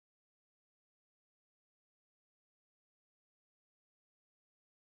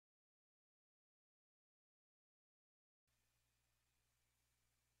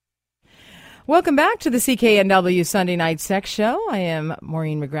Welcome back to the CKNW Sunday Night Sex Show. I am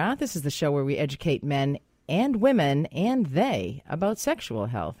Maureen McGrath. This is the show where we educate men and women and they about sexual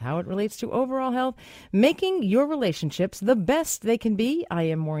health, how it relates to overall health, making your relationships the best they can be. I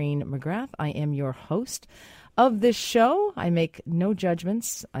am Maureen McGrath. I am your host of this show. I make no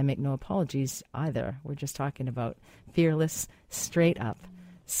judgments. I make no apologies either. We're just talking about fearless, straight up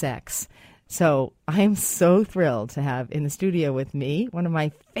sex. So I'm so thrilled to have in the studio with me one of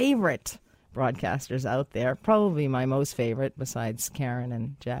my favorite broadcasters out there, probably my most favorite besides Karen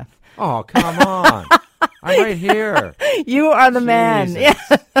and Jeff. Oh, come on. I'm right here. You are the man. Jesus.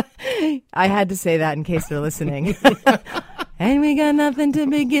 Yeah. I had to say that in case they're listening. And we got nothing to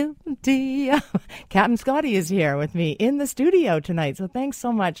be guilty of. Captain Scotty is here with me in the studio tonight, so thanks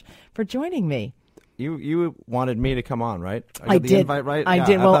so much for joining me. You wanted me to come on, right? I got the did. invite, right? I Yeah,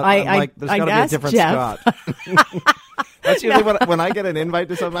 did. Well, there's got to be a asked different Jeff. Scott. That's usually when I get an invite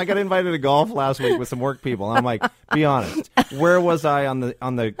to something. I got invited to golf last week with some work people. And I'm like, be honest, where was I on the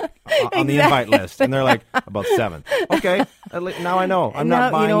invite list? And they're like, about 7. Okay, now I know. I'm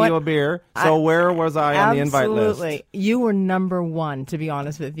not buying you a beer. So where was I on the invite list? Absolutely. You were number 1, to be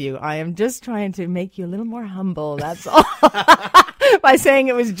honest with you. I am just trying to make you a little more humble. That's all. By saying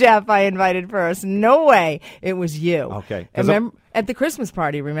it was Jeff I invited first. No way. It was you. Okay. Remember, at the Christmas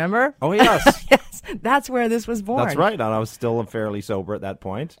party, remember? Oh, yes. Yes. That's where this was born. That's right. And I was still fairly sober at that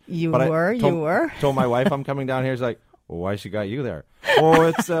point. You But were. Told my wife I'm coming down here. She's like, well, why she got you there? Oh,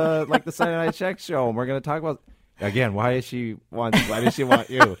 it's like the Sunday Night Sex Show, and we're going to talk about, again, why does she want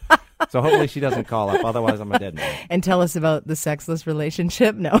you? So hopefully she doesn't call up. Otherwise, I'm a dead man. And tell us about the sexless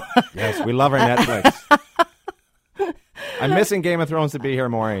relationship. No. Yes, we love our Netflix. I'm missing Game of Thrones to be here,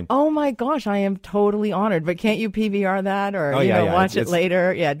 Maureen. Oh my gosh, I am totally honored. But can't you PVR that or watch it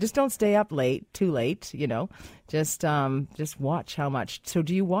later? Yeah, just don't stay up too late. Just watch how much. So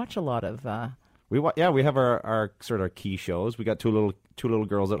do you watch a lot of? We have our sort of key shows. We got two little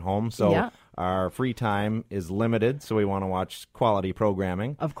girls at home, so our free time is limited. So we want to watch quality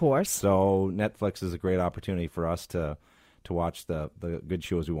programming, of course. So Netflix is a great opportunity for us to watch the good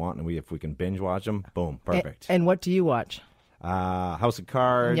shows we want, and if we can binge watch them, boom, perfect. And what do you watch? House of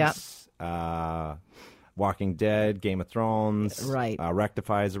Cards, Walking Dead, Game of Thrones. Right.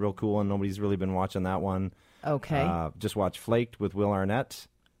 Rectify is a real cool one. Nobody's really been watching that one. Okay. Just watch Flaked with Will Arnett,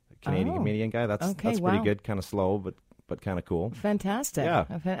 Canadian comedian guy. That's pretty good, kind of slow, but kind of cool. Fantastic. Yeah.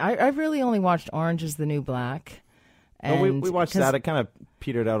 I've really only watched Orange is the New Black. And we watched that. It kind of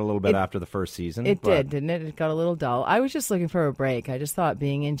petered out a little bit after the first season. It did, didn't it? It got a little dull. I was just looking for a break. I just thought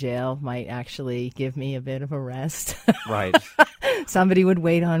being in jail might actually give me a bit of a rest. Right. Somebody would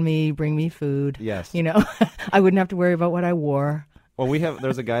wait on me, bring me food. Yes. I wouldn't have to worry about what I wore. Well,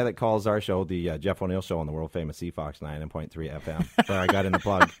 there's a guy that calls our show the Jeff O'Neill Show on the world famous CFOX 90.3 FM. There, I got in the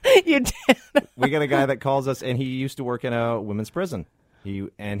plug. You did. We got a guy that calls us, and he used to work in a women's prison.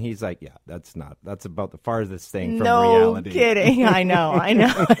 He's like, yeah, that's about the farthest thing from reality. No kidding. I know.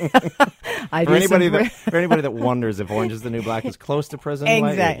 For anybody that wonders if Orange is the New Black is close to prison,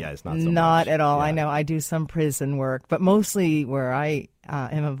 exactly. Yeah, it's not so Not much. at all. Yeah. I know. I do some prison work, but mostly where I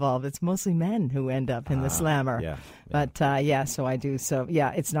am involved, it's mostly men who end up in the slammer. Yeah. But so I do. So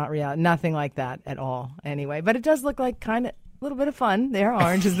yeah, it's not real. Nothing like that at all. Anyway, but it does look like kind of a little bit of fun there.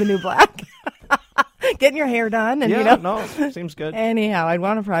 Orange is the New Black. Getting your hair done. And, no, seems good. Anyhow, I'd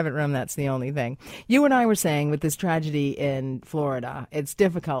want a private room. That's the only thing. You and I were saying with this tragedy in Florida, it's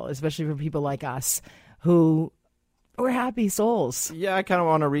difficult, especially for people like us who are happy souls. Yeah, I kind of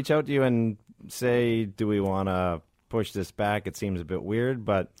want to reach out to you and say, do we want to push this back? It seems a bit weird,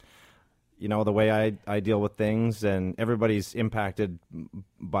 but the way I deal with things, and everybody's impacted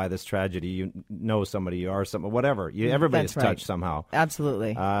by this tragedy. You know somebody, you are somebody, whatever. Everybody's touched somehow.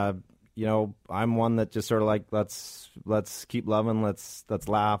 Absolutely. I'm one that just sort of like, let's keep loving, let's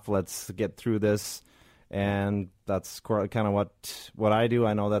laugh, let's get through this, and that's kind of what I do.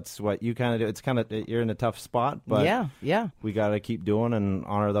 I know that's what you kind of do. It's kind of, you're in a tough spot, but yeah, we got to keep doing and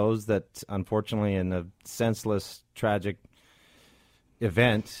honor those that, unfortunately, in a senseless, tragic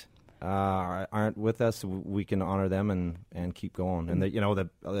event, aren't with us. We can honor them and keep going. And that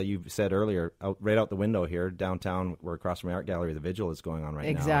you said earlier, right out the window here downtown, we're across from the art gallery. The vigil is going on right now.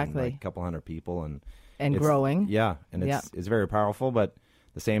 Exactly, like a couple hundred people and growing. Yeah, and it's very powerful. But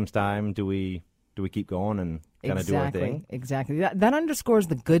at the same time, do we keep going and kind of do our thing? Exactly. That underscores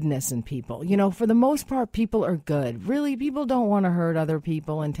the goodness in people. For the most part, people are good. Really, people don't want to hurt other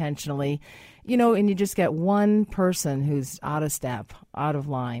people intentionally. And you just get one person who's out of step, out of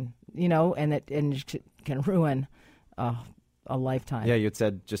line. And it can ruin a lifetime. Yeah, you had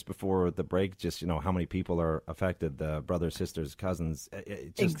said just before the break, just, how many people are affected, the brothers, sisters, cousins.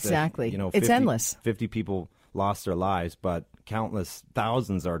 Just Exactly. That, It's endless. 50 people lost their lives, but countless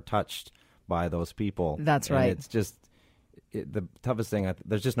thousands are touched by those people. That's and right. It's just the toughest thing.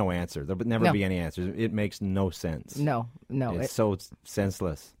 There's just no answer. There would never be any answers. It makes no sense. No. It's so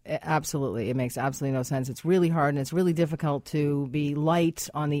senseless. Absolutely. It makes absolutely no sense. It's really hard, and it's really difficult to be light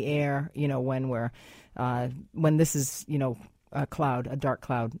on the air, when we're, when this is, a dark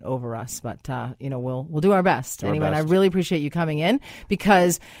cloud over us. But, we'll do our best. Anyway, and I really appreciate you coming in,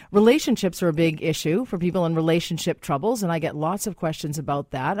 because relationships are a big issue for people in relationship troubles, and I get lots of questions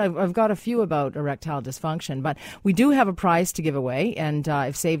about that. I've got a few about erectile dysfunction, but we do have a prize to give away, and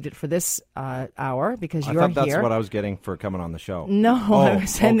I've saved it for this hour because you're here. I thought that's what I was getting for coming on the show. No, I was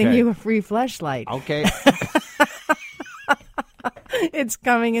sending you a free fleshlight. Okay. It's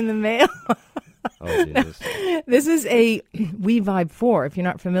coming in the mail. Oh, Jesus. This is a WeVibe 4, if you're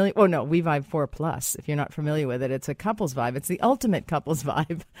not familiar. Oh, no, WeVibe 4 Plus, if you're not familiar with it. It's a couples vibe. It's the ultimate couples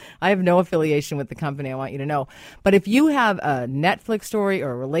vibe. I have no affiliation with the company, I want you to know. But if you have a Netflix story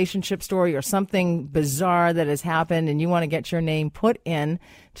or a relationship story or something bizarre that has happened and you want to get your name put in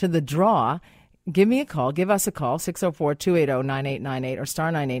to the draw, give me a call. Give us a call, 604-280-9898 or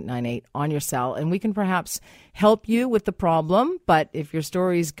star 9898 on your cell, and we can perhaps help you with the problem. But if your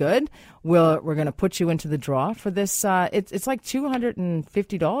story's good, we're going to put you into the draw for this. It's like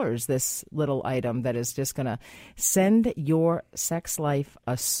 $250, this little item that is just going to send your sex life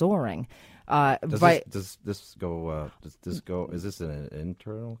a soaring. Does this go? Is this an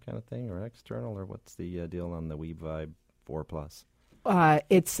internal kind of thing or external, or what's the deal on the WeVibe 4 Plus?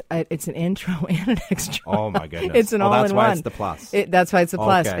 It's an intro and an extra. Oh my goodness! It's an all-in-one. That's why it's the plus. That's why it's the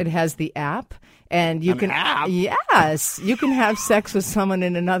plus. Okay. It has the app, and you app? Yes, you can have sex with someone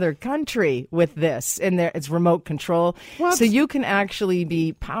in another country with this, and it's remote control, so you can actually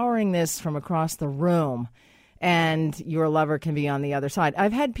be powering this from across the room, and your lover can be on the other side.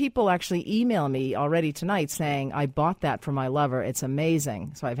 I've had people actually email me already tonight saying, I bought that for my lover. It's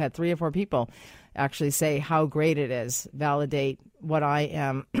amazing. So I've had 3 or 4 people actually say how great it is, validate what I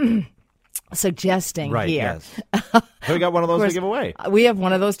am suggesting right, here. Yes. So we got one of those to give away. We have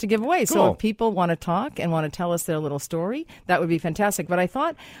one of those to give away. Cool. So if people want to talk and want to tell us their little story, that would be fantastic. But I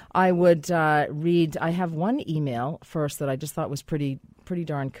thought I would read, I have one email first that I just thought was pretty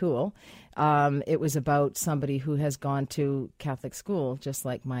darn cool. It was about somebody who has gone to Catholic school, just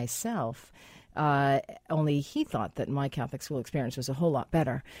like myself. Only he thought that my Catholic school experience was a whole lot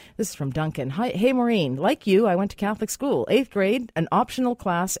better. This is from Duncan. Hey, Maureen. Like you, I went to Catholic school. 8th grade, an optional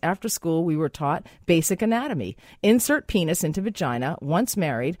class after school, we were taught basic anatomy. Insert penis into vagina, once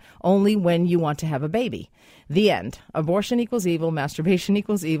married, only when you want to have a baby. The end. Abortion equals evil. Masturbation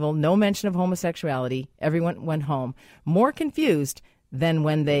equals evil. No mention of homosexuality. Everyone went home. More confused than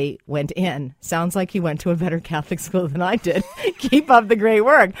when they went in. Sounds like you went to a better Catholic school than I did. Keep up the great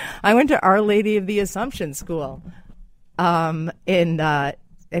work. I went to Our Lady of the Assumption School in a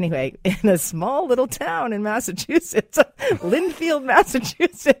small little town in Massachusetts, Linfield,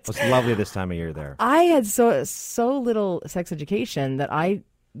 Massachusetts. It's lovely this time of year there. I had so little sex education that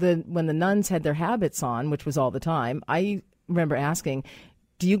when the nuns had their habits on, which was all the time, I remember asking,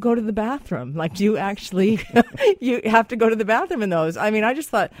 do you go to the bathroom? Like, do you actually, you have to go to the bathroom in those? I mean, I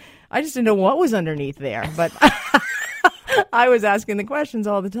just didn't know what was underneath there, but I was asking the questions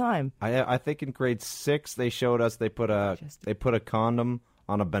all the time. I think in grade 6 they showed us they put a condom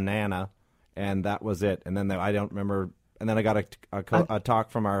on a banana, and that was it. And then I don't remember. And then I got a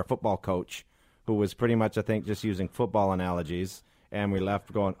talk from our football coach, who was pretty much, I think, just using football analogies, and we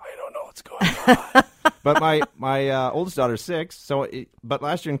left going, I don't know what's going on. But my oldest daughter's 6, but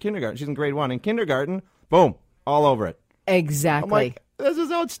last year in kindergarten, she's in grade 1. In kindergarten, boom, all over it. Exactly. I'm like, this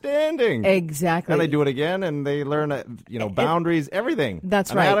is outstanding. Exactly. And they do it again, and they learn, boundaries, everything.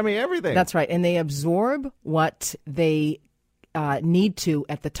 That's right. Anatomy, everything. That's right. And they absorb what they need to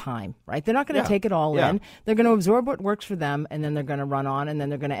at the time, right? They're not going to take it all in. They're going to absorb what works for them, and then they're going to run on, and then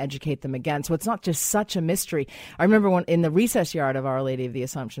they're going to educate them again. So it's not just such a mystery. I remember when in the recess yard of Our Lady of the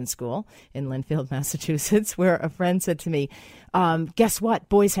Assumption School in Linfield, Massachusetts, where a friend said to me, guess what?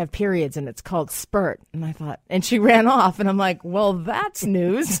 Boys have periods, and it's called spurt. And I thought, and she ran off, and I'm like, well, that's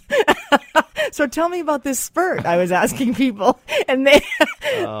news. So tell me about this spurt, I was asking people. And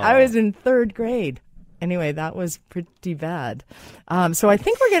I was in 3rd grade. Anyway, that was pretty bad. So I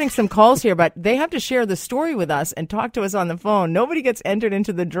think we're getting some calls here, but they have to share the story with us and talk to us on the phone. Nobody gets entered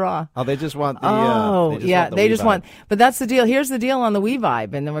into the draw. Oh, they just want the. They just want. But that's the deal. Here's the deal on the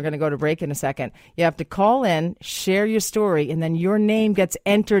WeVibe, and then we're going to go to break in a second. You have to call in, share your story, and then your name gets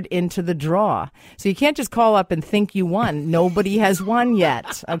entered into the draw. So you can't just call up and think you won. Nobody has won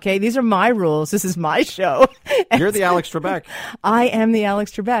yet. Okay, these are my rules. This is my show. You're the Alex Trebek. I am the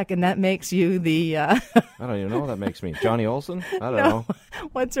Alex Trebek, and that makes you the. I don't even know what that makes me. Johnny Olson? I don't know.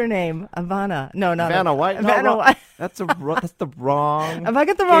 What's her name? Ivana. No, not Vanna White. Vanna White. That's the wrong. If I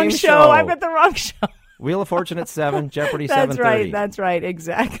get the wrong show, I've got the wrong show. Wheel of Fortune at 7, Jeopardy 7:30. That's right. That's right.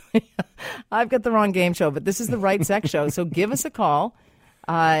 Exactly. I've got the wrong game show, but this is the right sex show. So give us a call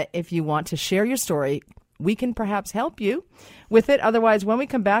if you want to share your story. We can perhaps help you with it. Otherwise, when we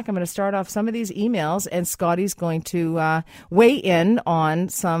come back, I'm going to start off some of these emails, and Scotty's going to weigh in on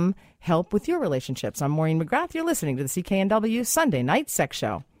some help with your relationships. I'm Maureen McGrath. You're listening to the CKNW Sunday Night Sex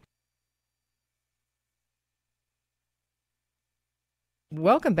Show.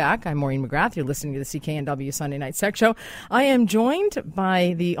 Welcome back. I'm Maureen McGrath. You're listening to the CKNW Sunday Night Sex Show. I am joined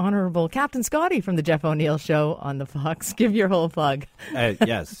by the Honorable Captain Scotty from the Jeff O'Neill Show on the Fox. Give your whole plug.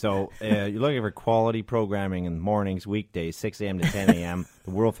 Yes. So you're looking for quality programming in the mornings, weekdays, 6 a.m. to 10 a.m.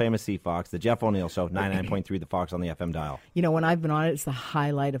 The world-famous CFox, the Jeff O'Neill Show, 99.3 The Fox on the FM dial. You know, when I've been on it, it's the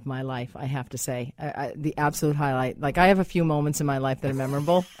highlight of my life, I have to say. The absolute highlight. Like, I have a few moments in my life that are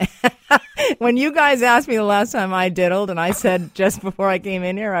memorable. When you guys asked me the last time I diddled, and I said just before I came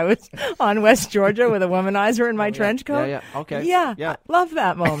in here, I was on West Georgia with a womanizer in my trench coat. Yeah, okay. Yeah, yeah. I love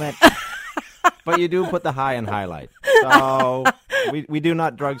that moment. But you do put the high in highlight. So we do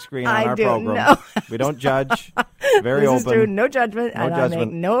not drug screen on our program. No. We don't judge. Very this open. This is true. No judgment. No and judgment. I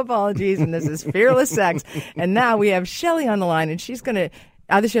make no apologies, and this is Fearless Sex. And now we have Shelley on the line, and she's going to,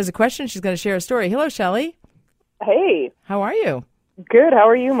 either she has a question, she's going to share a story. Hello, Shelley. Hey. How are you? Good. How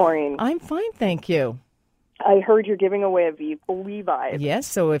are you, Maureen? I'm fine, thank you. I heard you're giving away a WeVibe. Yes,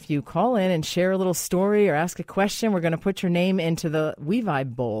 so if you call in and share a little story or ask a question, we're going to put your name into the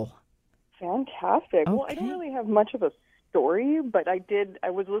WeVibe bowl. Fantastic. Okay. Well, I don't really have much of a story, but I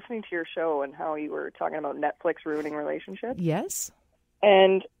was listening to your show and how you were talking about Netflix ruining relationships. Yes.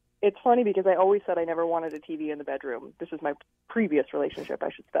 And it's funny because I always said I never wanted a TV in the bedroom. This is my previous relationship,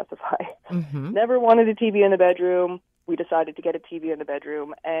 I should specify. Mm-hmm. Never wanted a TV in the bedroom. We decided to get a TV in the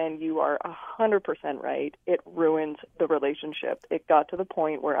bedroom, and you are 100% right. It ruined the relationship. It got to the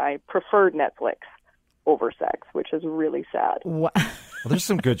point where I preferred Netflix over sex, which is really sad. What? Well, there's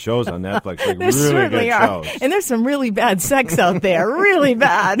some good shows on Netflix, like There really certainly good are. shows. And there's some really bad sex out there, really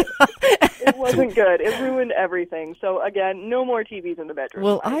bad. It wasn't good. It ruined everything. So, again, no more TVs in the bedroom.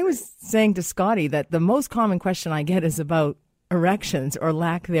 Well, I was saying to Scotty that the most common question I get is about erections or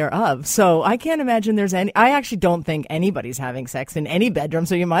lack thereof. So I can't imagine there's any. I actually don't think anybody's having sex in any bedroom,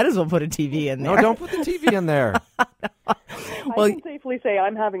 so you might as well put a TV in there. No, don't put the TV in there. I can safely say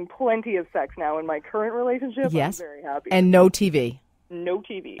I'm having plenty of sex now in my current relationship. Yes. I'm very happy. And no TV. No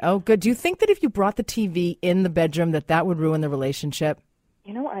TV. Oh, good. Do you think that if you brought the TV in the bedroom that would ruin the relationship?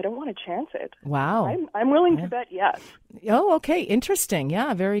 You know, I don't want to chance it. Wow. I'm willing to bet yes. Oh, okay. Interesting.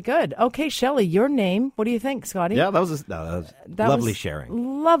 Yeah, very good. Okay, Shelley, your name. What do you think, Scotty? Yeah, that was lovely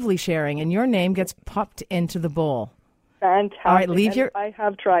sharing. Lovely sharing. And your name gets popped into the bowl. Fantastic. All right, leave your... I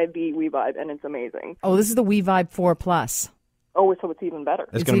have tried the WeVibe, and it's amazing. Oh, this is the WeVibe 4 Plus. Oh, so it's even better.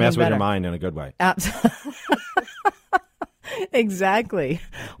 It's going to mess with better. your mind in a good way. Absolutely. Exactly.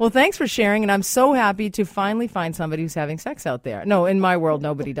 Well, thanks for sharing, and I'm so happy to finally find somebody who's having sex out there. No, in my world,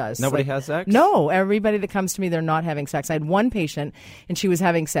 nobody does. Nobody has sex? No, everybody that comes to me, they're not having sex. I had one patient, and she was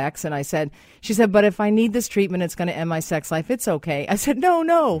having sex, and she said, but if I need this treatment, it's going to end my sex life. It's okay. I said,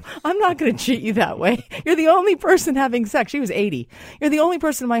 no, I'm not going to treat you that way. You're the only person having sex. She was 80. You're the only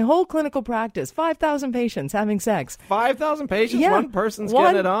person in my whole clinical practice, 5,000 patients having sex. 5,000 patients? Yeah. One person's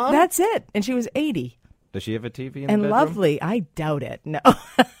getting it on? That's it. And she was 80. Does she have a TV in the And bedroom? lovely. I doubt it. No.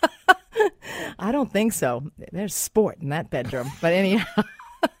 I don't think so. There's sport in that bedroom. But anyhow.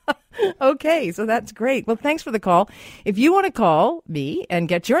 Okay, so that's great. Well, thanks for the call. If you want to call me and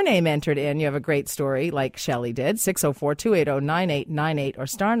get your name entered in, you have a great story like Shelley did, 604-280-9898 or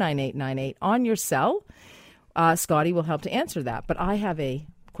star 9898 on your cell. Scotty will help to answer that. But I have a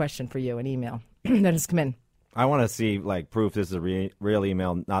question for you, an email that has come in. I want to see proof this is a real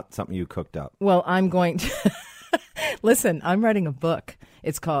email, not something you cooked up. Well, I'm going to listen. I'm writing a book.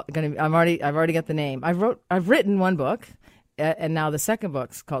 It's called. I've already got the name. I've written one book, and now the second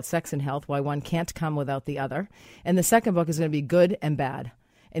book's called Sex and Health: Why One Can't Come Without the Other. And the second book is going to be good and bad.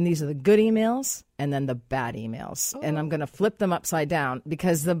 And these are the good emails and then the bad emails. And I'm going to flip them upside down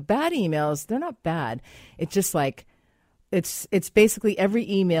because the bad emails, they're not bad. It's just like, it's basically every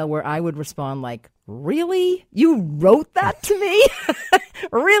email where I would respond like, really? You wrote that to me?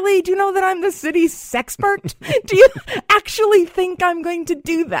 Really? Do you know that I'm the city's sexpert? Do you actually think I'm going to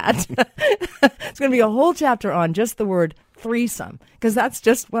do that? It's going to be a whole chapter on just the word threesome, because that's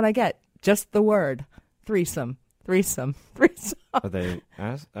just what I get. Just the word threesome. Threesome. Do they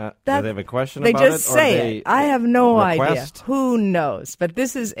have a question they about it? They just say it. I have no request? idea. Who knows? But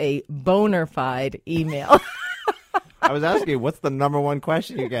this is a boner-fide email. I was asking you, what's the number one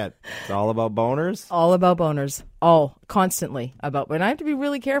question you get? It's all about boners? All about boners. All constantly about. But I have to be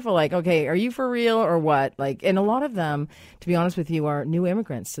really careful. Like, okay, are you for real or what? Like, and a lot of them, to be honest with you, are new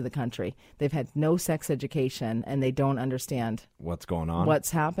immigrants to the country. They've had no sex education and they don't understand what's going on.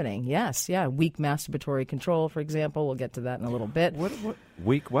 What's happening? Yes, yeah. Weak masturbatory control, for example. We'll get to that in a little bit. What?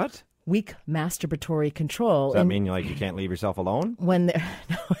 Weak what? Weak masturbatory control. Does that mean you can't leave yourself alone? When they're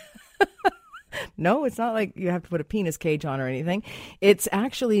No, it's not like you have to put a penis cage on or anything. It's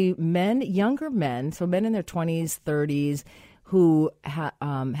actually men, younger men, so men in their 20s, 30s, who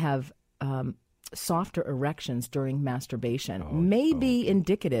have softer erections during masturbation may be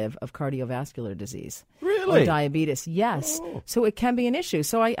indicative of cardiovascular disease. Really? Or diabetes, yes. Oh. So it can be an issue.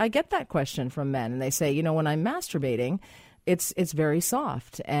 So I get that question from men, and they say, when I'm masturbating, it's very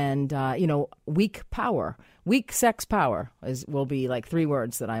soft and, weak power. Weak sex power will be like 3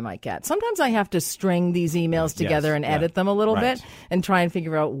 words that I might get. Sometimes I have to string these emails together and edit them a little bit and try and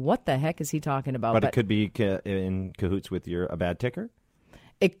figure out what the heck is he talking about. But it could be in cahoots with a bad ticker?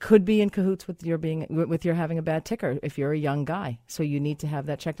 It could be in cahoots with your having a bad ticker if you're a young guy. So you need to have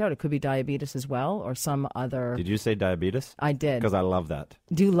that checked out. It could be diabetes as well or some other. Did you say diabetes? I did. Because I love that.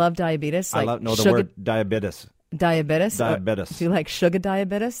 Do you love diabetes? I love the word diabetes. Diabetes? Diabetes. Do you like sugar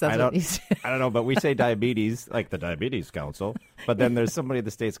diabetes? That's what you say. I don't know, but we say diabetes, like the Diabetes Council. But then there's somebody in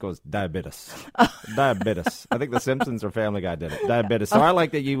the States goes, diabetes. Diabetes. I think the Simpsons or Family Guy did it. Diabetes. So I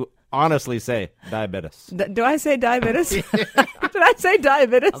like that you honestly say diabetes. Do I say diabetes? Did I say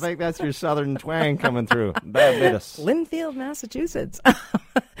diabetes? I think that's your southern twang coming through. Diabetes. Linfield, Massachusetts.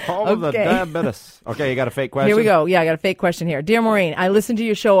 Home of the diabetes. Okay, you got a fake question? Here we go. Yeah, I got a fake question here. Dear Maureen, I listen to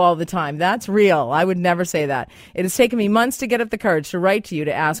your show all the time. That's real. I would never say that. It has taken me months to get up the courage to write to you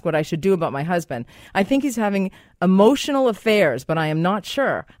to ask what I should do about my husband. I think he's having emotional affairs, but I am not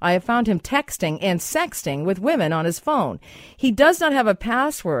sure. I have found him texting and sexting with women on his phone. He does not have a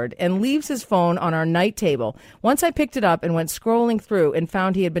password and leaves his phone on our night table. Once I picked it up and went scrolling through and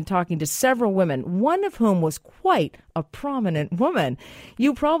found he had been talking to several women, one of whom was quite a prominent woman.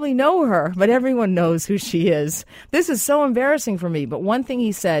 You probably know her, but everyone knows who she is. This is so embarrassing for me, but one thing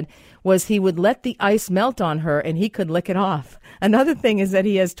he said was he would let the ice melt on her and he could lick it off. Another thing is that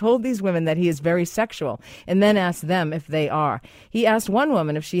he has told these women that he is very sexual and then asked them if they are. He asked one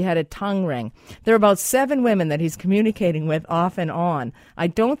woman if she had a tongue ring. There are about 7 women that he's communicating with off and on. I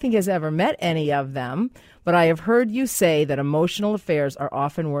don't think he has ever met any of them, but I have heard you say that emotional affairs are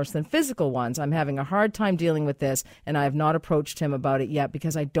often worse than physical ones. I'm having a hard time dealing with this, and I have not approached him about it yet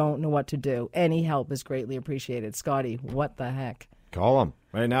because I don't know what to do. Any help is greatly appreciated. Scotty, what the heck? Call him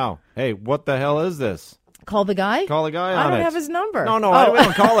right now. Hey, what the hell is this? Call the guy? Call the guy on it. I don't have his number. No, we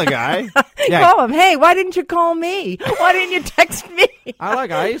don't call the guy. Yeah. Call him. Hey, why didn't you call me? Why didn't you text me? I like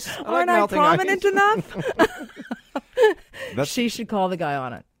ice. Aren't I prominent enough? That's... She should call the guy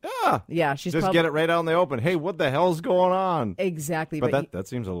on it. Yeah, she's just get it right out in the open. Hey, what the hell's going on? Exactly. But that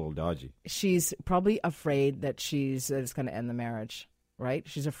seems a little dodgy. She's probably afraid that it's going to end the marriage, right?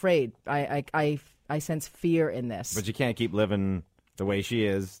 She's afraid. I sense fear in this. But you can't keep living the way she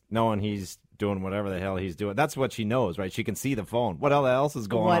is, knowing he's doing whatever the hell he's doing. That's what she knows, right? She can see the phone. What else is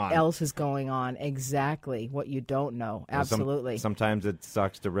going on? What else is going on? Exactly. What you don't know. Absolutely. Sometimes it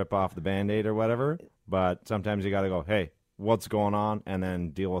sucks to rip off the Band-Aid or whatever, but sometimes you got to go, hey, what's going on, and then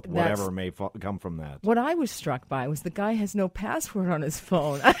deal with whatever may come from that. What I was struck by was the guy has no password on his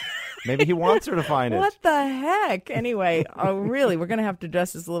phone. Maybe he wants her to find it. What the heck? Anyway, really, we're going to have to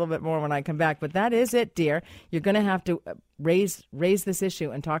address this a little bit more when I come back. But that is it, dear. You're going to have to raise this issue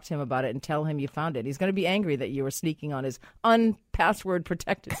and talk to him about it and tell him you found it. He's going to be angry that you were sneaking on his unpassword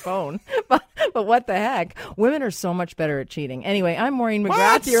protected phone. but what the heck? Women are so much better at cheating. Anyway, I'm Maureen McGrath.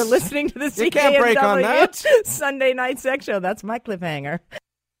 What? You're listening to the CKNW you can't break on that. Sunday Night Sex Show. That's my cliffhanger.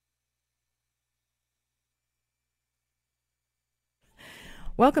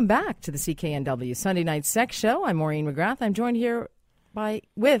 Welcome back to the CKNW Sunday Night Sex Show. I'm Maureen McGrath. I'm joined here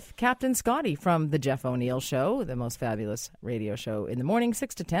with Captain Scotty from the Jeff O'Neill Show, the most fabulous radio show in the morning,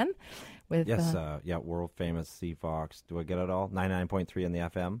 6 to 10. With, Yes, world famous Sea Fox. Do I get it all? 99.3 in the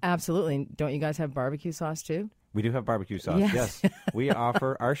FM. Absolutely. Don't you guys have barbecue sauce too? We do have barbecue sauce. Yes. Yes,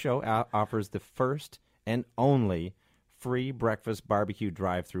 our show offers the first and only free breakfast barbecue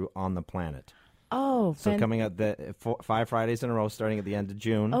drive-through on the planet. Oh, So coming up 5 Fridays in a row, starting at the end of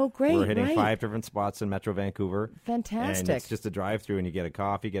June. Oh, great, We're hitting right. 5 different spots in Metro Vancouver. Fantastic. And it's just a drive-through, and you get a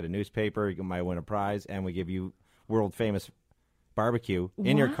coffee, get a newspaper, you might win a prize, and we give you world-famous barbecue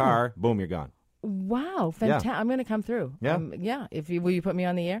in your Wow. ar. Boom, you're gone. Wow, fantastic! I'm going to come through. Yeah. Yeah. Will you put me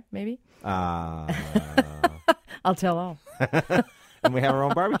on the air? Maybe Uh, I'll tell all. and we have our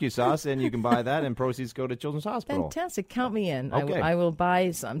own barbecue sauce, and you can buy that, and proceeds go to Children's Hospital. Fantastic! Count me in. Okay. I will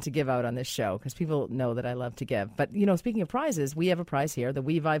buy some to give out on this show because people know that I love to give. But speaking of prizes, we have a prize here, the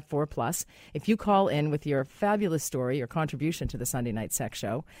WeVibe 4 Plus. If you call in with your fabulous story or contribution to the Sunday Night Sex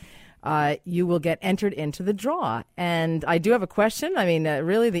Show, you will get entered into the draw. And I do have a question. I mean,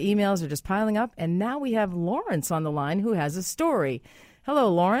 really, the emails are just piling up. And now we have Lawrence on the line who has a story. Hello,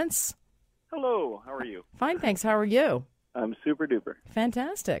 Lawrence. Hello, how are you? Fine, thanks. How are you? I'm super duper.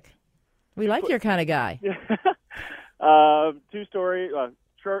 Fantastic. We like your kind of guy.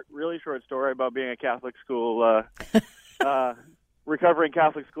 Really short story about being a Catholic school, recovering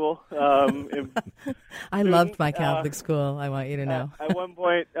Catholic school. I loved my Catholic school, I want you to know. At one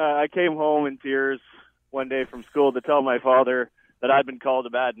point, I came home in tears one day from school to tell my father that I'd been called a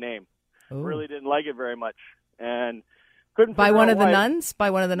bad name. Ooh. Really didn't like it very much, and couldn't By figure one out of the why. nuns? By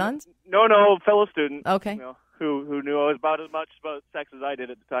one of the nuns? No, fellow student. Okay. Who knew I was about as much about sex as I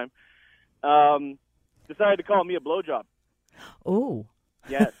did at the time. Decided to call me a blowjob. Ooh.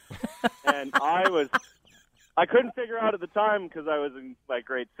 Yes. And I couldn't figure out at the time, because I was in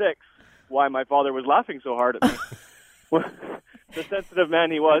grade 6, why my father was laughing so hard at me. The sensitive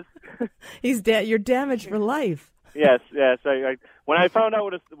man he was. You're damaged for life. Yes. I when I found out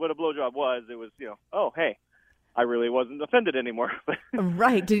what a blowjob was, it was, oh, hey, I really wasn't offended anymore.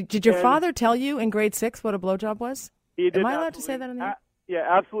 Right. Did your father tell you in grade 6 what a blowjob was? He did. Am I allowed to say that on the air? Yeah,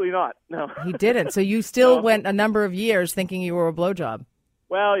 absolutely not. No. He didn't. So you still No. went a number of years thinking you were a blowjob.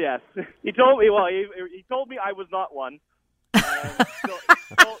 Well, yes. He told me. Well, he told me I was not one. And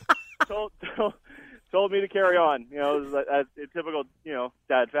told me to carry on. As in typical,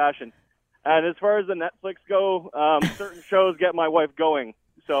 dad fashion. And as far as the Netflix go, certain shows get my wife going.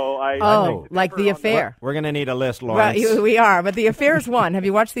 So I like The Affair. We're going to need a list, Lawrence. Right, we are. But The Affair's one. Have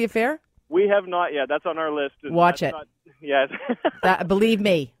you watched The Affair? We have not yet. That's on our list. And Watch it. Yes. Believe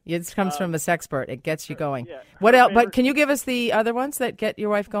me, it comes from a sexpert. It gets you going. Yeah. What Her else? But favorite- can you give us the other ones that get your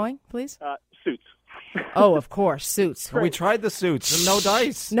wife going, please? Suits. Oh, of course, Suits. We tried the Suits. And no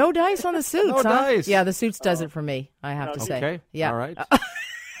dice. No dice on the Suits, No huh? dice. Yeah, the Suits does it for me, I have to say. Okay. Yeah. All right.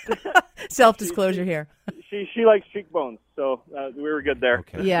 Self-disclosure here. She likes cheekbones, so we were good there.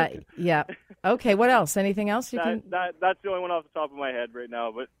 Okay. Yeah. Okay, what else? Anything else you can... That's the only one off the top of my head right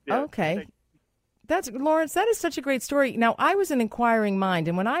now. But yeah, Okay. Lawrence, that is such a great story. Now, I was an inquiring mind,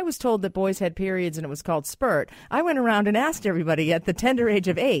 and when I was told that boys had periods and it was called spurt, I went around and asked everybody at the tender age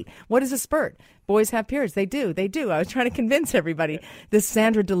of 8, what is a spurt? Boys have periods. They do. I was trying to convince everybody. This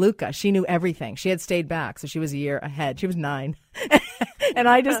Sandra DeLuca, she knew everything. She had stayed back, so she was a year ahead. She was 9. And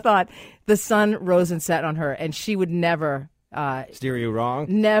I just thought the sun rose and set on her, and she would never... Steer you wrong?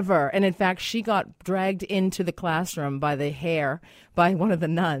 Never. And in fact, she got dragged into the classroom by the hair by one of the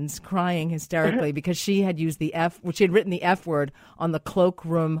nuns, crying hysterically because she had used she had written the F word on the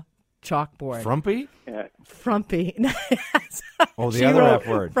cloakroom chalkboard. Frumpy? Yeah. Frumpy. Oh, the She other wrote F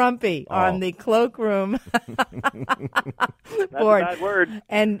word. Frumpy on the cloakroom That's board. a bad word.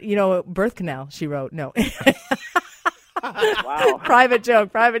 And, birth canal, she wrote. No. Wow. Private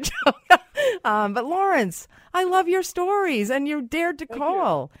joke. But Lawrence, I love your stories, and you dared to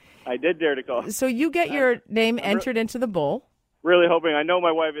call. I did dare to call. So you get your name entered into the bowl. Really hoping. I know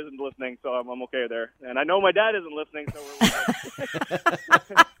my wife isn't listening, so I'm okay there. And I know my dad isn't listening, so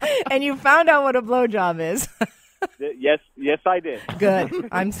we're And you found out what a blowjob is. Yes, I did. Good.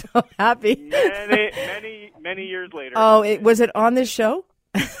 I'm so happy. Many years later. Oh, was it on this show?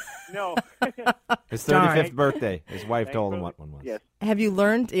 No. His Darn. 35th birthday. His wife told him what one was. Yes. Have you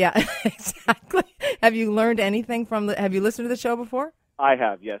learned? Yeah, exactly. Have you learned anything from have you listened to the show before? I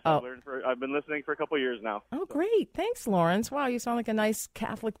have, yes. Oh. I've been listening for a couple of years now. Oh, great. Thanks, Lawrence. Wow, you sound like a nice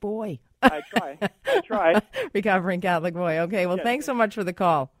Catholic boy. I try. Recovering Catholic boy. Okay, well, thanks so much for the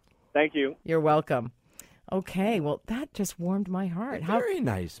call. Thank you. You're welcome. Okay, well, that just warmed my heart. Very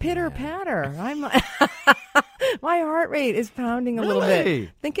nice. Pitter man. patter. My heart rate is pounding a little bit.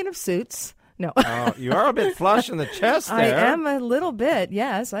 Really? Thinking of Suits. No. Oh, you are a bit flush in the chest I there. am a little bit,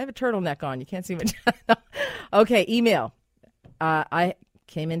 yes. I have a turtleneck on. You can't see my Okay, email. I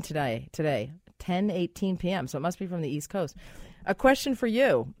came in today, 10:18 p.m., so it must be from the East Coast. A question for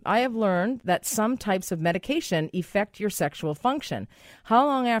you. I have learned that some types of medication affect your sexual function. How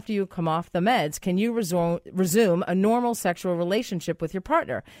long after you come off the meds can you resume a normal sexual relationship with your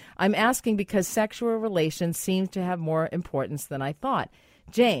partner? I'm asking because sexual relations seem to have more importance than I thought.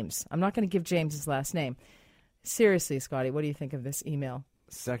 James, I'm not going to give James his last name. Seriously, Scotty, what do you think of this email?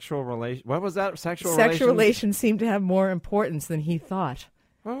 Sexual relation. What was that? Sexual relations seem to have more importance than he thought.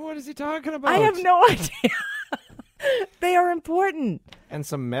 Well, what is he talking about? I have no idea. They are important. And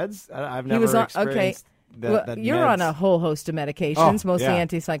some meds? I've He never was on, experienced well, that you're meds. on a whole host of medications, mostly yeah.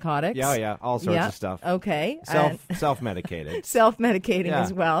 antipsychotics. Yeah, all sorts of stuff. Okay. Self-medicated. Self-medicating Yeah.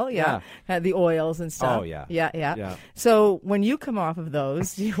 as well, yeah. The oils and stuff. Oh, yeah. Yeah. So when you come off of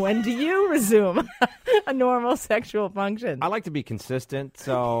those, when do you resume a normal sexual function? I like to be consistent,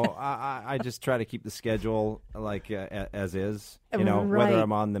 so I just try to keep the schedule like as is, Right. whether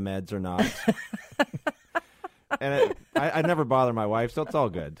I'm on the meds or not. And I never bother my wife, so it's all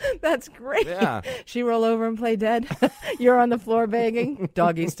good. That's great. Yeah. She roll over and play dead. You're on the floor begging,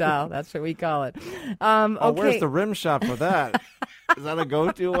 doggy style. That's what we call it. Okay. Where's the rim shot for that? Is that a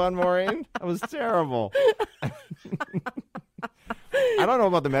go-to one, Maureen? That was terrible. I don't know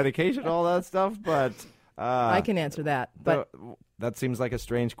about the medication, all that stuff, but I can answer that. But that seems like a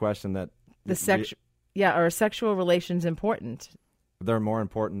strange question. That are sexual relations important? They're more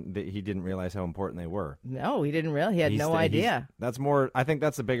important. He didn't realize how important they were. No, he didn't really. He had no idea. That's more. I think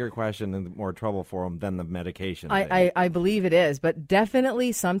that's a bigger question and more trouble for him than the medication. I believe it is, but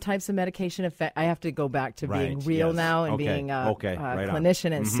definitely some types of medication affect. I have to go back to being real now and being a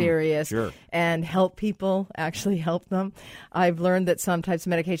clinician and serious and help people, actually help them. I've learned that some types of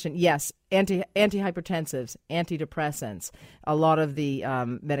medication, yes, antihypertensives, antidepressants, a lot of the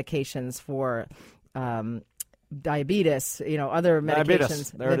medications for diabetes, other medications.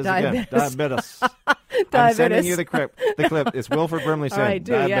 Diabetes. There it is again. Diabetes. I'm sending you the clip. It's Wilford Brimley saying. All right,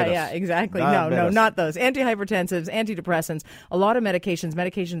 diabetes. Yeah, exactly. Diabetes. No, not those. Antihypertensives, antidepressants, a lot of medications,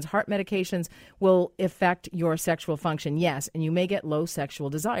 heart medications will affect your sexual function, yes, and you may get low sexual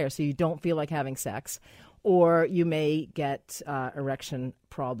desire, so you don't feel like having sex, or you may get erection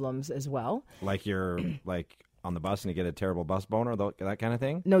problems as well. Like you're on the bus and you get a terrible bus boner, that kind of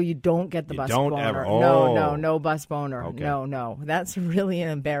thing? No, you don't get the bus boner. Ever. No bus boner. Okay. No. That's really an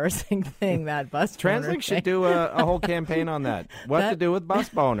embarrassing thing, that bus boner. TransLink should do a whole campaign on that. What to do with bus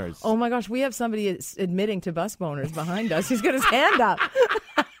boners? Oh, my gosh. We have somebody admitting to bus boners behind us. He's got his hand up.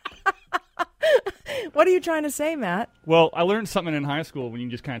 What are you trying to say, Matt? Well, I learned something in high school when you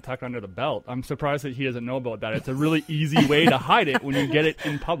just kind of tuck it under the belt. I'm surprised that he doesn't know about that. It's a really easy way to hide it when you get it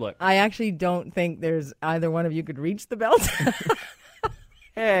in public. I actually don't think there's either one of you could reach the belt.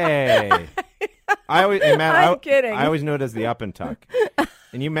 Hey. I'm kidding. I always knew it as the up and tuck.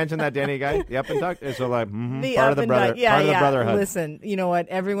 And you mentioned that to any guy? The up and tuck? It's so like, The part up of the and brother, tuck. Yeah, part of the brotherhood. Listen, you know what?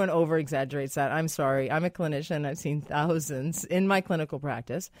 Everyone over-exaggerates that. I'm sorry. I'm a clinician. I've seen thousands in my clinical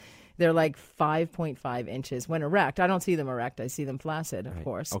practice. They're like 5.5 inches when erect. I don't see them erect. I see them flaccid, of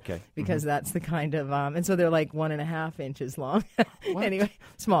course. Okay. Because that's the kind of, and so they're like 1.5 inches long. Anyway,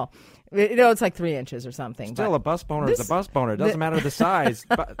 small. It's like 3 inches or something. Still, a bus boner is a bus boner. It doesn't matter the size.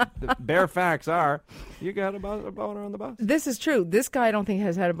 But the bare facts are, you got a boner on the bus. This is true. This guy I don't think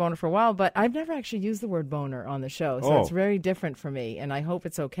has had a boner for a while, but I've never actually used the word boner on the show, so it's very different for me, and I hope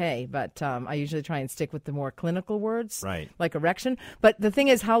it's okay. But I usually try and stick with the more clinical words, right, like erection. But the thing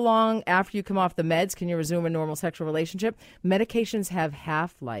is, how long after you come off the meds can you resume a normal sexual relationship? Medications have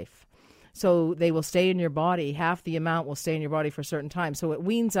half-life. So they will stay in your body. Half the amount will stay in your body for a certain time. So it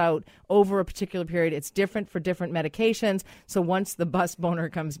weans out over a particular period. It's different for different medications. So once the bus boner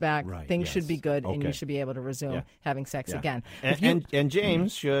comes back, things should be good, and you should be able to resume having sex again. And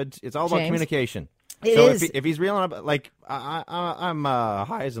James should. It's all about communication. It so is. If he's reeling up, like I'm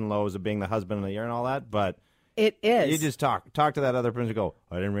highs and lows of being the husband of the year and all that, but. It is. You just talk to that other person and go,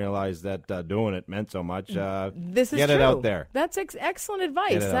 I didn't realize that doing it meant so much. This is get true. It out there. That's excellent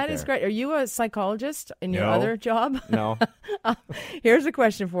advice. That is great. Are you a psychologist in your other job? No. Here's a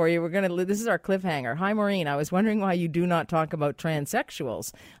question for you. This is our cliffhanger. Hi, Maureen. I was wondering why you do not talk about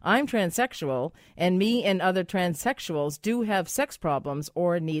transsexuals. I'm transsexual, and me and other transsexuals do have sex problems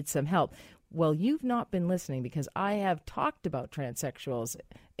or need some help. Well, you've not been listening, because I have talked about transsexuals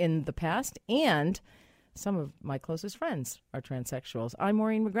in the past, and some of my closest friends are transsexuals. I'm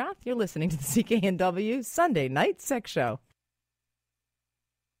Maureen McGrath. You're listening to the CKNW Sunday Night Sex Show.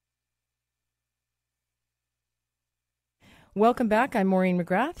 Welcome back. I'm Maureen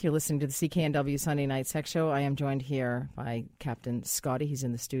McGrath. You're listening to the CKNW Sunday Night Sex Show. I am joined here by Captain Scotty. He's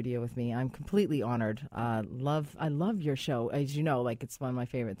in the studio with me. I'm completely honored. I love your show. As you know, like, it's one of my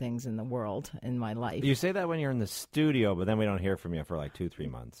favorite things in the world, in my life. You say that when you're in the studio, but then we don't hear from you for like 2-3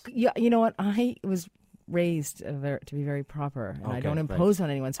 months. Yeah, you know what? I was raised to be very proper, and I don't impose on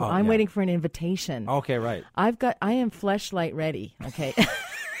anyone. So I'm waiting for an invitation. Okay, right. I am fleshlight ready. Okay.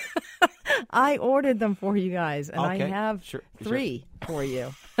 I ordered them for you guys, and I have 3 for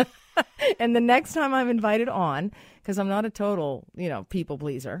you. And the next time I'm invited on, because I'm not a total, people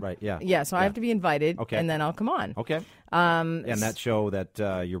pleaser. Right, yeah. Yeah, so I have to be invited, and then I'll come on. Okay. And that show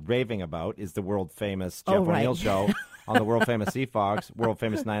that you're raving about is the world-famous Jeff O'Neill show on the world-famous CFOX,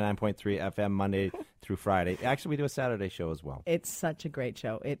 world-famous 99.3 FM, Monday through Friday. Actually, we do a Saturday show as well. It's such a great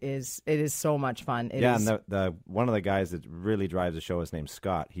show. It is so much fun. And the one of the guys that really drives the show is named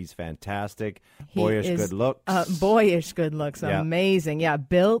Scott. He's fantastic. Boyish good looks. Boyish good looks. Yeah. Amazing. Yeah,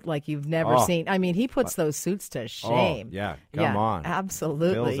 built like you've never seen. I mean, he puts those suits to shame. Oh, yeah. Come on.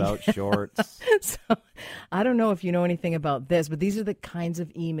 Absolutely. Fills out shorts. So, I don't know if you know anything about this, but these are the kinds of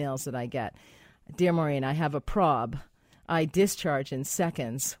emails that I get. Dear Maureen, I have a prob. I discharge in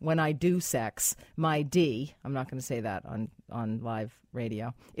seconds. When I do sex, my D, I'm not going to say that on live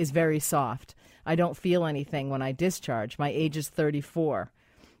radio, is very soft. I don't feel anything when I discharge. My age is 34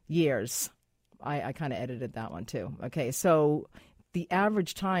 years. I kind of edited that one too. Okay, so the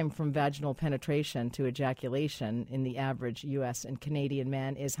average time from vaginal penetration to ejaculation in the average U.S. and Canadian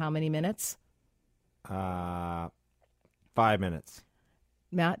man is how many minutes? 5 minutes.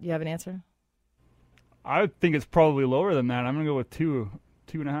 Matt, you have an answer? I think it's probably lower than that. I'm going to go with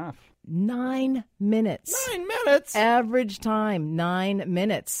 2.5. 9 minutes. 9 minutes? Average time, 9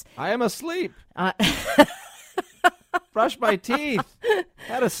 minutes. I am asleep. Brush my teeth.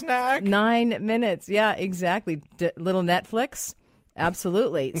 Had a snack. 9 minutes. Yeah, exactly. Little Netflix.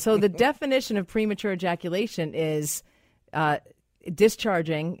 Absolutely. So the definition of premature ejaculation is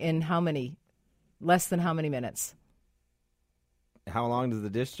discharging in how many? Less than how many minutes? How long does the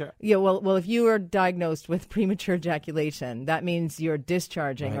discharge? Yeah, well, if you are diagnosed with premature ejaculation, that means you're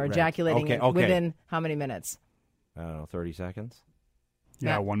discharging or ejaculating within how many minutes? I don't know, 30 seconds?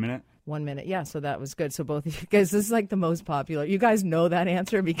 Yeah, 1 minute. 1 minute. Yeah, so that was good. So both of you guys, this is like the most popular. You guys know that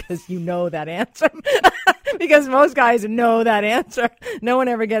answer because you know that answer. Because most guys know that answer. No one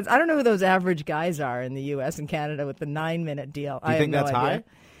ever gets. I don't know who those average guys are in the U.S. and Canada with the 9 minute deal. Do you think that's high?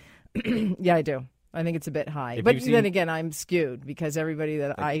 Yeah, I do. I think it's a bit high. But then again, I'm skewed because everybody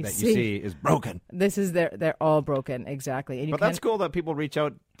that I see is broken. This is they're all broken, exactly. And but that's cool that people reach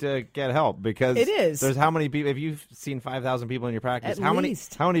out to get help because it is. There's how many people? If you've seen 5,000 people in your practice, how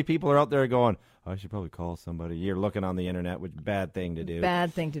many people are out there going, I should probably call somebody. You're looking on the internet, which bad thing to do.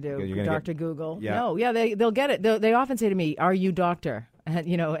 Bad thing to do. Dr. Google. Yeah. No, yeah, they'll get it. They often say to me, "Are you doctor?"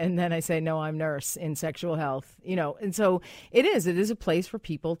 And then I say, "No, I'm nurse in sexual health." And so it is a place for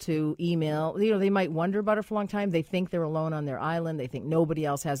people to email. They might wonder about it for a long time. They think they're alone on their island. They think nobody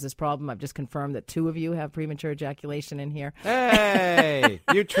else has this problem. I've just confirmed that 2 of you have premature ejaculation in here. Hey,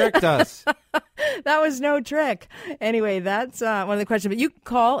 you tricked us. That was no trick. Anyway, that's one of the questions. But you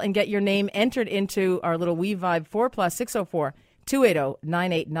call and get your name entered into our little We Vibe 4+ 604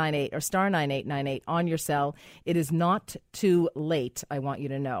 280-9898 or star 9898 on your cell. It is not too late, I want you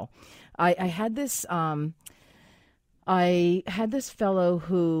to know. I had this fellow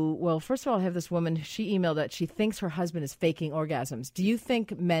who, well, first of all, I have this woman, she emailed that she thinks her husband is faking orgasms. Do you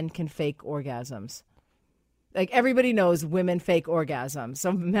think men can fake orgasms? Like, everybody knows women fake orgasms.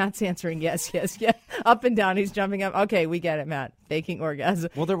 So Matt's answering yes. Up and down, he's jumping up. Okay, we get it, Matt. Faking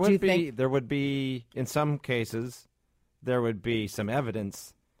orgasm. Well, there would be, in some cases, there would be some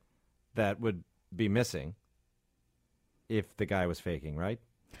evidence that would be missing if the guy was faking, right?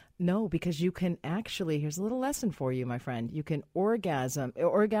 No, because you can actually, here's a little lesson for you, my friend. You can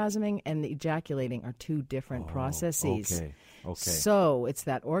orgasming and ejaculating are 2 different processes. Okay. So it's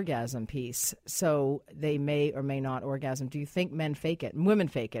that orgasm piece. So they may or may not orgasm. Do you think men fake it? And women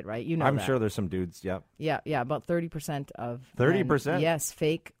fake it, right? I'm sure there's some dudes, yep. Yeah, about 30% of 30%? men, yes,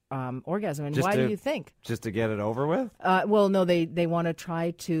 fake orgasm. And why do you think? Just to get it over with? Well, no, they want to try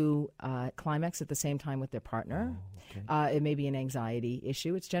to climax at the same time with their partner. Okay. It may be an anxiety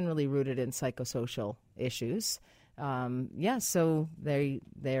issue. It's generally rooted in psychosocial issues. So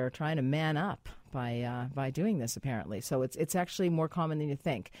they're trying to man up by doing this, apparently. So it's actually more common than you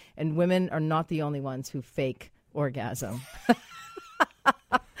think. And women are not the only ones who fake orgasm.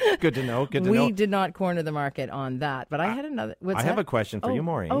 Good to know. We did not corner the market on that, but I had another. I have a question for you,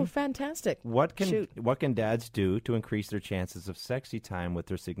 Maureen. Oh, fantastic! What can dads do to increase their chances of sexy time with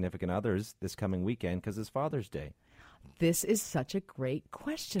their significant others this coming weekend? Because it's Father's Day. This is such a great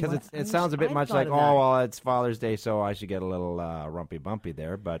question. Because I it wish sounds a bit I'd much thought like, of oh, that. well, it's Father's Day, so I should get a little rumpy bumpy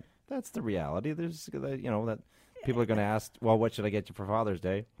there. But that's the reality. There's, that people are going to ask, well, what should I get you for Father's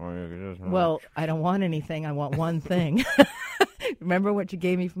Day? Well, I don't want anything. I want one thing. Remember what you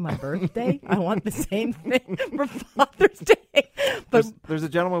gave me for my birthday? I want the same thing for Father's Day. But there's a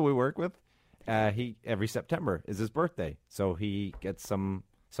gentleman we work with. He every September is his birthday, so he gets some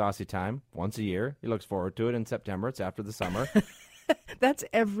saucy time once a year. He looks forward to it in September. It's after the summer. that's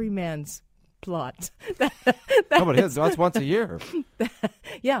every man's plot. No, but that's once a year.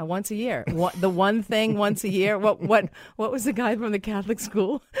 Yeah, once a year. The one thing once a year. What was the guy from the Catholic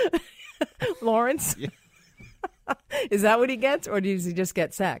school? Lawrence? Yeah. Is that what he gets, or does he just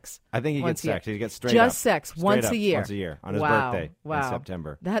get sex? I think he Once gets a year. sex. He gets straight Just up. sex, Straight once up, a year. Once a year on his Wow. birthday Wow. in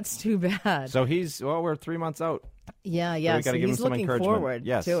September. That's too bad. So we're 3 months out. Yeah, we yeah. gotta So give him he's some looking encouragement. forward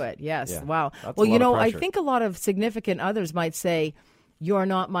Yes. to it. Yes. Yeah. Wow. That's Well, a lot of I pressure. think a lot of significant others might say, "You're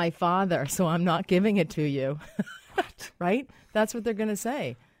not my father, so I'm not giving it to you." Right? That's what they're going to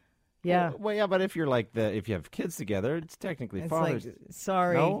say. Yeah. Well, yeah, but if you're if you have kids together, it's technically It's Father's. like,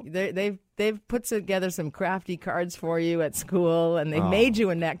 sorry, No? they've put together some crafty cards for you at school, and they Oh. made you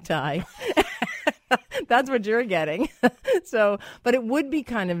a necktie. That's what you're getting. So, but it would be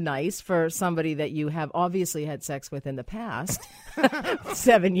kind of nice for somebody that you have obviously had sex with in the past,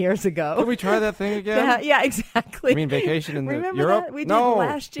 7 years ago. Can we try that thing again? Yeah, exactly. You mean vacation in Remember Europe? that we did No.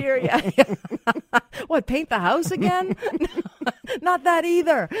 last year? Yeah. What, paint the house again? Not that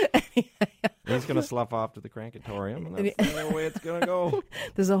either. He's going to slough off to the Crankatorium, and that's the way it's going to go.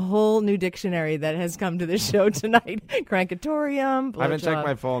 There's a whole new dictionary that has come to the show tonight. Crankatorium. I haven't checked blowjob.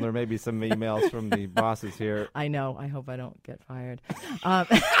 my phone. There may be some emails from the bosses here. I know. I hope I don't get fired.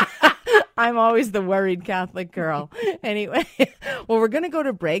 I'm always the worried Catholic girl. Anyway, well, we're going to go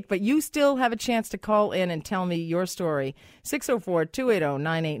to break, but you still have a chance to call in and tell me your story.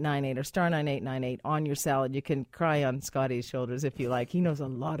 604-280-9898 or star 9898 on your salad. You can cry on Scotty's shoulders if you like. He knows a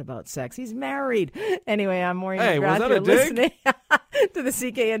lot about sex. He's married. Anyway, I'm Maureen Hey, was McGrath. that a You're dig? listening to the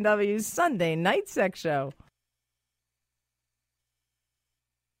CKNW Sunday Night Sex Show.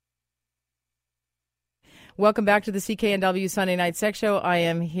 Welcome back to the CKNW Sunday Night Sex Show. I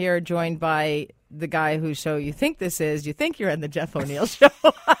am here joined by the guy whose show you think this is. You think you're in the Jeff O'Neill Show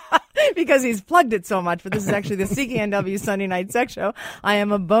because he's plugged it so much, but this is actually the CKNW Sunday Night Sex Show. I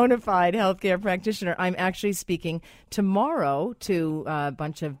am a bona fide healthcare practitioner. I'm actually speaking tomorrow to a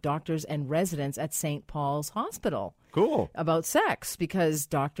bunch of doctors and residents at St. Paul's Hospital. Cool. About sex, because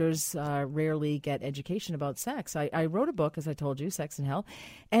doctors rarely get education about sex. I wrote a book, as I told you, Sex and Health,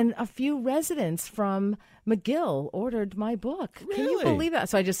 and a few residents from McGill ordered my book. Can you Really? believe that?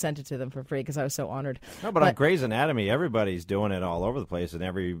 So I just sent it to them for free because I was so honored. No, but on Grey's Anatomy, everybody's doing it all over the place in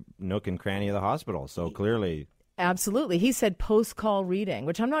every nook and cranny of the hospital. So clearly, Absolutely. He said post-call reading,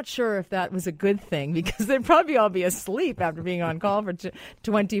 which I'm not sure if that was a good thing because they'd probably all be asleep after being on call for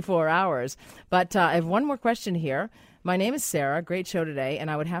 24 hours. But I have one more question here. My name is Sarah. Great show today. And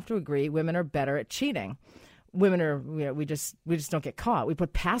I would have to agree, women are better at cheating. Women are, we just don't get caught. We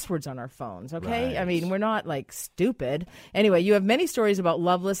put passwords on our phones, okay? Right. I mean, we're not like stupid. Anyway, you have many stories about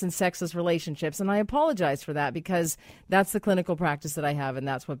loveless and sexless relationships, and I apologize for that because that's the clinical practice that I have, and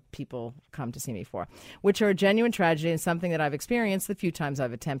that's what people come to see me for, which are a genuine tragedy and something that I've experienced the few times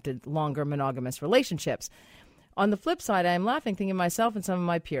I've attempted longer monogamous relationships. On the flip side, I am laughing, thinking of myself and some of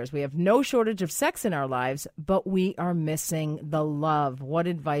my peers. We have no shortage of sex in our lives, but we are missing the love. What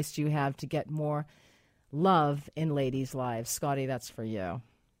advice do you have to get more love in ladies' lives? Scotty, that's for you.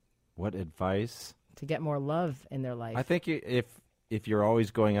 what advice? To get more love in their life. I think if you're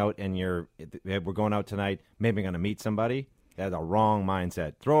always going out and we're going out tonight, maybe going to meet somebody, that's a wrong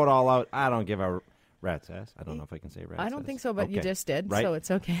mindset. Throw it all out. I don't give a rat's ass. I don't know if I can say rat's ass. I don't think so, but you Okay. just did, Right? so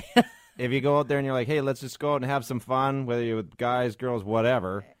it's okay. If you go out there and you're like, hey, let's just go out and have some fun, whether you're with guys, girls,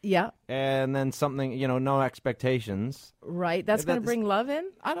 whatever, Yeah, and then something, no expectations. right. That's going to That's- bring love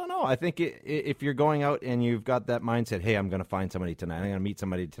in? I don't know. I think if you're going out and you've got that mindset, hey, I'm going to find somebody tonight, I'm going to meet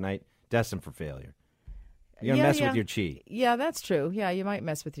somebody tonight, destined for failure. You're going to mess with your chi. Yeah, that's true. Yeah, you might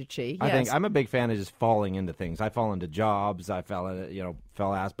mess with your chi. I Yes. think I'm a big fan of just falling into things. I fall into jobs. I fell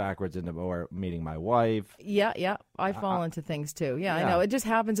ass backwards into or meeting my wife. Yeah. I fall into things too. Yeah, I Yeah. know. It just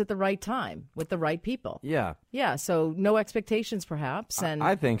happens at the right time with the right people. Yeah, Yeah, so no expectations perhaps. And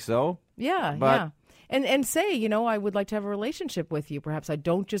I think so. yeah, but- yeah. And say, I would like to have a relationship with you. Perhaps I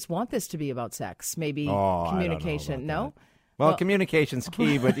don't just want this to be about sex. Maybe Oh, I don't know communication. about No? that. Well, communication's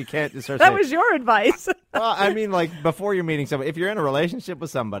key, but you can't just start That saying, was your advice. Well, I mean, like before you're meeting somebody, if you're in a relationship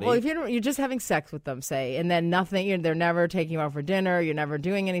with somebody. Well, if you're just having sex with them, say, and then nothing, they're never taking you out for dinner, you're never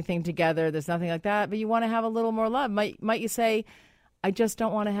doing anything together, there's nothing like that, but you want to have a little more love. Might you say, I just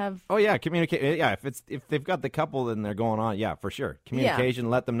don't want to have. Oh yeah, communicate. Yeah, if they've got the couple and they're going on, yeah, for sure. Communication,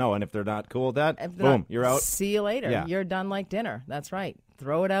 let them know, and if they're not cool with that, boom, you're out. See you later. Yeah. You're done like dinner. That's right.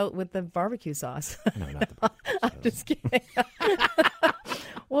 Throw it out with the barbecue sauce. No, not the barbecue I'm just kidding.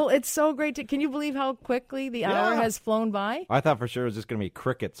 Well, it's so great to. Can you believe how quickly the hour has flown by? I thought for sure it was just going to be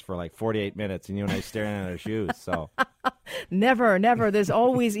crickets for like 48 minutes, and you and I staring at our shoes. So Never. There's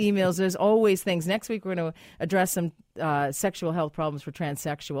always emails. There's always things. Next week, we're going to address some sexual health problems for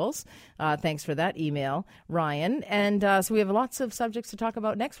transsexuals. Thanks for that email, Ryan. And so we have lots of subjects to talk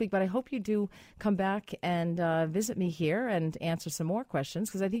about next week, but I hope you do come back and visit me here and answer some more questions,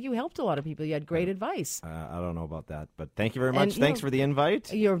 because I think you helped a lot of people. You had great advice. I don't know about that, but thank you very much. Thanks for the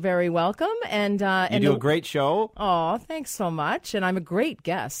invite. You're very welcome. And you do a great show. Oh, thanks so much. And I'm a great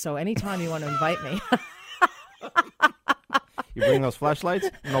guest, so anytime you want to invite me. You bring those fleshlights?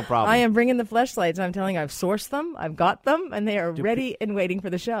 No problem. I am bringing the fleshlights. I'm telling you, I've sourced them, I've got them, and they are ready and waiting for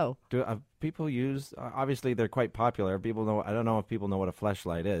the show. Do people use? Obviously, they're quite popular. People know. I don't know if people know what a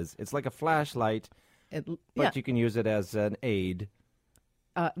fleshlight is. It's like a flashlight, but you can use it as an aid.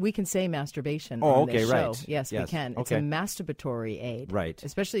 We can say masturbation. Oh, on okay, this show. right. Yes, we can. It's a Okay. masturbatory aid. Right.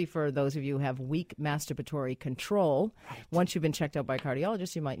 Especially for those of you who have weak masturbatory control. Once you've been checked out by a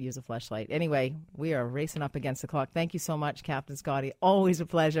cardiologist, you might use a fleshlight. Anyway, we are racing up against the clock. Thank you so much, Captain Scotty. Always a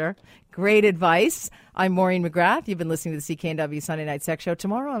pleasure. Great advice. I'm Maureen McGrath. You've been listening to the CKNW Sunday Night Sex Show.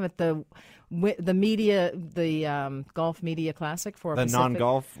 Tomorrow I'm at the Golf Media Classic for The Pacific.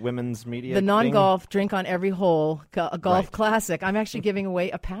 non-golf women's media. The thing? non-golf drink on every hole golf Right. classic. I'm actually giving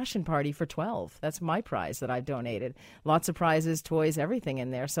away a passion party for 12. That's my prize that I've donated. Lots of prizes, toys, everything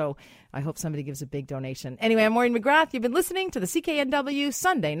in there. So I hope somebody gives a big donation. Anyway, I'm Maureen McGrath. You've been listening to the CKNW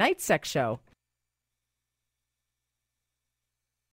Sunday Night Sex Show.